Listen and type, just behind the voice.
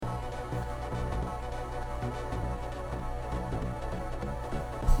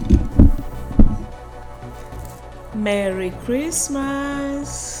Merry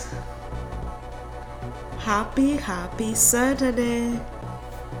Christmas! Happy Saturday!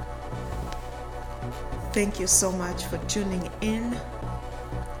 Thank you so much for tuning in.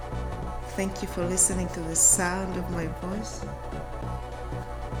 Thank you for listening to the sound of my voice.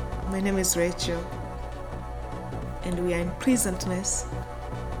 My name is Rachel, and we are in pleasantness.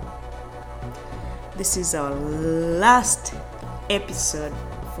 This is our last episode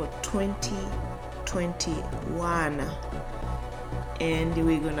for 2021, and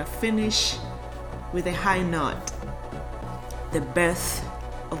we're gonna finish with a high note: the birth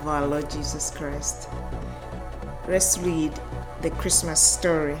of our Lord Jesus Christ. Let's read the Christmas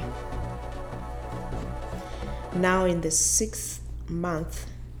story. Now in the 6th month,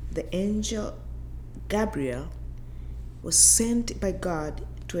 the angel Gabriel was sent by God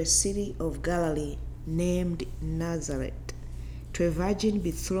to a city of Galilee named Nazareth, to a virgin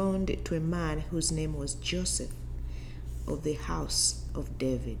betrothed to a man whose name was Joseph, of the house of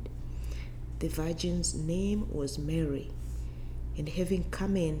David. The virgin's name was Mary. And having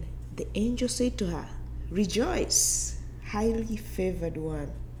come in, the angel said to her, "Rejoice, highly favored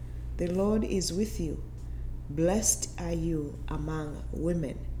one, the Lord is with you. Blessed are you among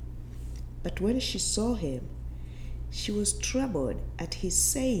women." But when she saw him, she was troubled at his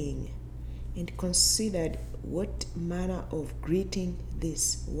saying, and considered what manner of greeting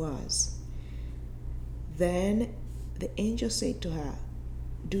this was. Then the angel said to her,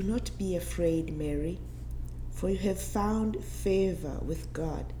 "Do not be afraid, Mary, for you have found favor with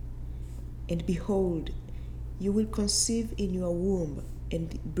God. And behold, you will conceive in your womb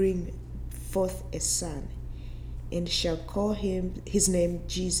and bring forth a son, and shall call his name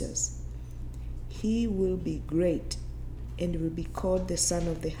Jesus. He will be great and will be called the Son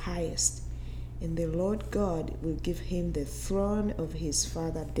of the Highest, and the Lord God will give him the throne of his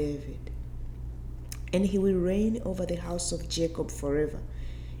father David. And he will reign over the house of Jacob forever,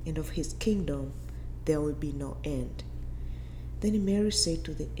 and of his kingdom there will be no end." Then Mary said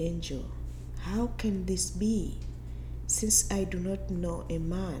to the angel, "How can this be, since I do not know a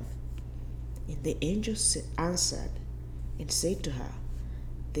man?" And the angel answered and said to her,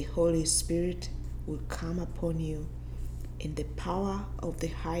 "The Holy Spirit will come upon you, and the power of the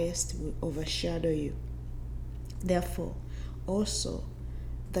Highest will overshadow you. Therefore, also,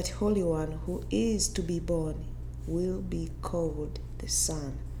 that Holy One who is to be born will be called the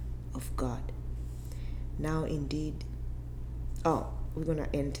Son of God." Now, indeed, we're going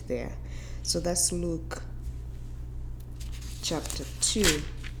to end there. So that's Luke chapter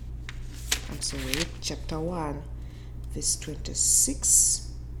 1, verse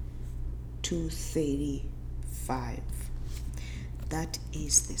 26 to 35. That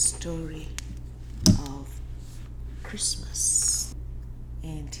is the story of Christmas.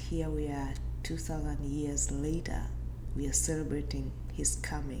 And here we are, 2,000 years later, we are celebrating his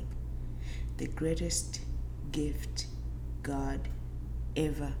coming, the greatest gift God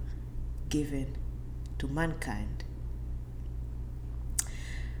ever given to mankind.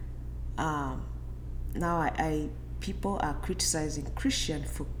 Now people are criticizing Christians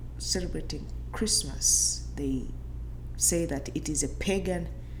for celebrating Christmas. They say that it is a pagan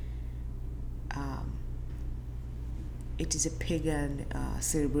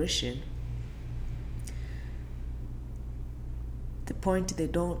celebration. The point, they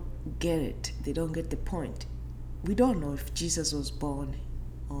don't get it. They don't get the point. We don't know if Jesus was born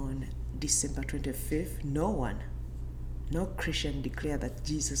on December 25th. No Christian declared that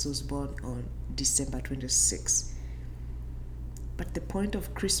Jesus was born on December 26th. But the point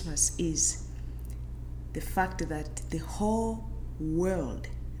of Christmas is the fact that the whole world,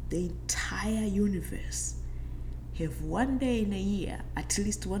 the entire universe, have one day in a year, at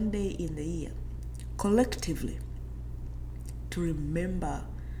least one day in the year, collectively, to remember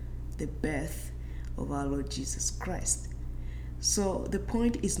the birth of our Lord Jesus Christ. So the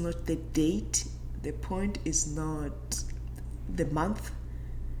point is not the date, the point is not the month,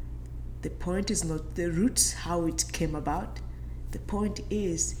 the point is not the roots, how it came about. The point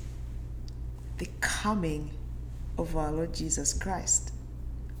is the coming of our Lord Jesus Christ,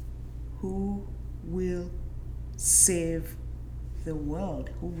 who will save the world,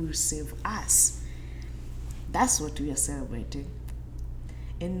 who will save us. That's what we are celebrating.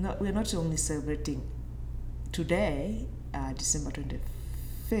 And we're not only celebrating today, December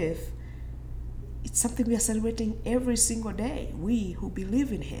 25th, it's something we are celebrating every single day, we who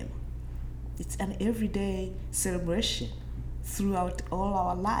believe in him. It's an everyday celebration throughout all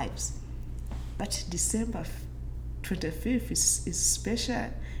our lives. But December 25th is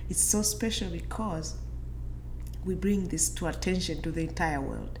special. It's so special because we bring this to attention to the entire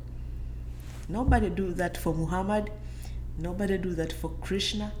world. Nobody do that for Muhammad. Nobody do that for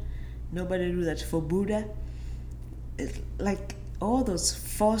Krishna. Nobody do that for Buddha. It's like all those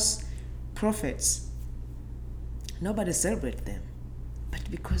false prophets, nobody celebrate them.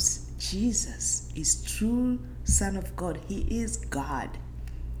 But because Jesus is true Son of God, he is God.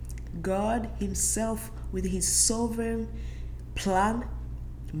 God himself, with his sovereign plan,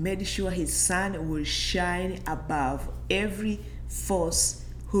 made sure his sun will shine above every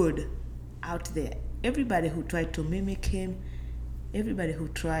falsehood out there. Everybody who tried to mimic him, everybody who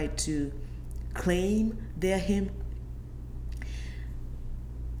tried to claim they're him.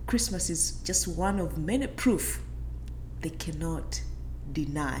 Christmas is just one of many proof they cannot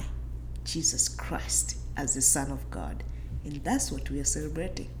deny Jesus Christ as the Son of God. And that's what we are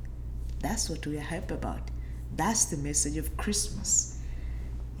celebrating. That's what we are happy about. That's the message of Christmas.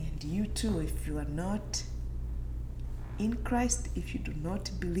 And you too, if you are not in Christ, if you do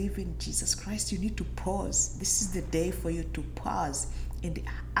not believe in Jesus Christ, you need to pause. This is the day for you to pause and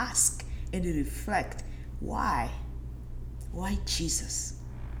ask and reflect. Why? Why Jesus?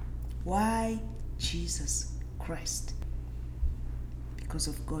 Why Jesus Christ? Because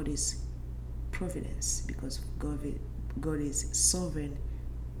of God's providence, because of God's sovereign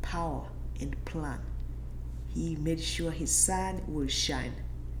power and plan. He made sure his sun will shine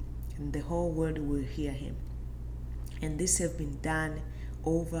and the whole world will hear him. And this has been done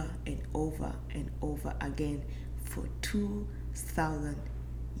over and over and over again for 2,000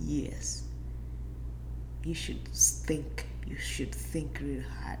 years. You should think really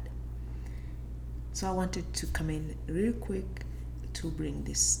hard. So I wanted to come in real quick to bring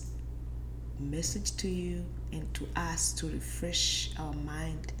this message to you and to us to refresh our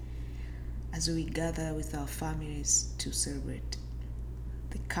mind as we gather with our families to celebrate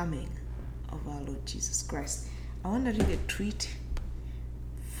the coming of our Lord Jesus Christ. I want to read a tweet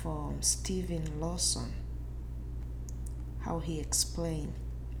from Stephen Lawson, how he explained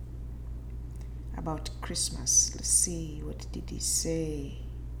about Christmas. Let's see, what did he say?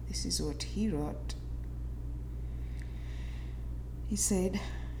 This is what he wrote. He said,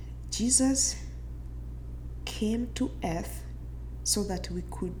 Jesus came to earth so that we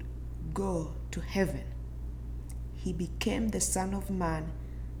could go to heaven. He became the Son of Man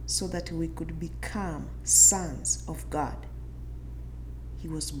so that we could become sons of God. He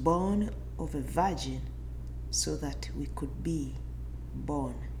was born of a virgin so that we could be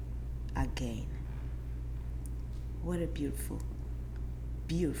born again. What a beautiful,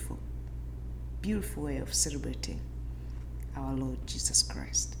 beautiful, beautiful way of celebrating our Lord Jesus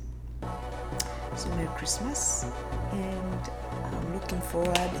Christ. So Merry Christmas, and I'm looking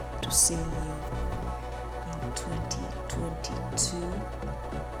forward to seeing you in 2022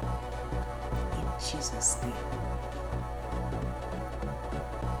 in Jesus' name.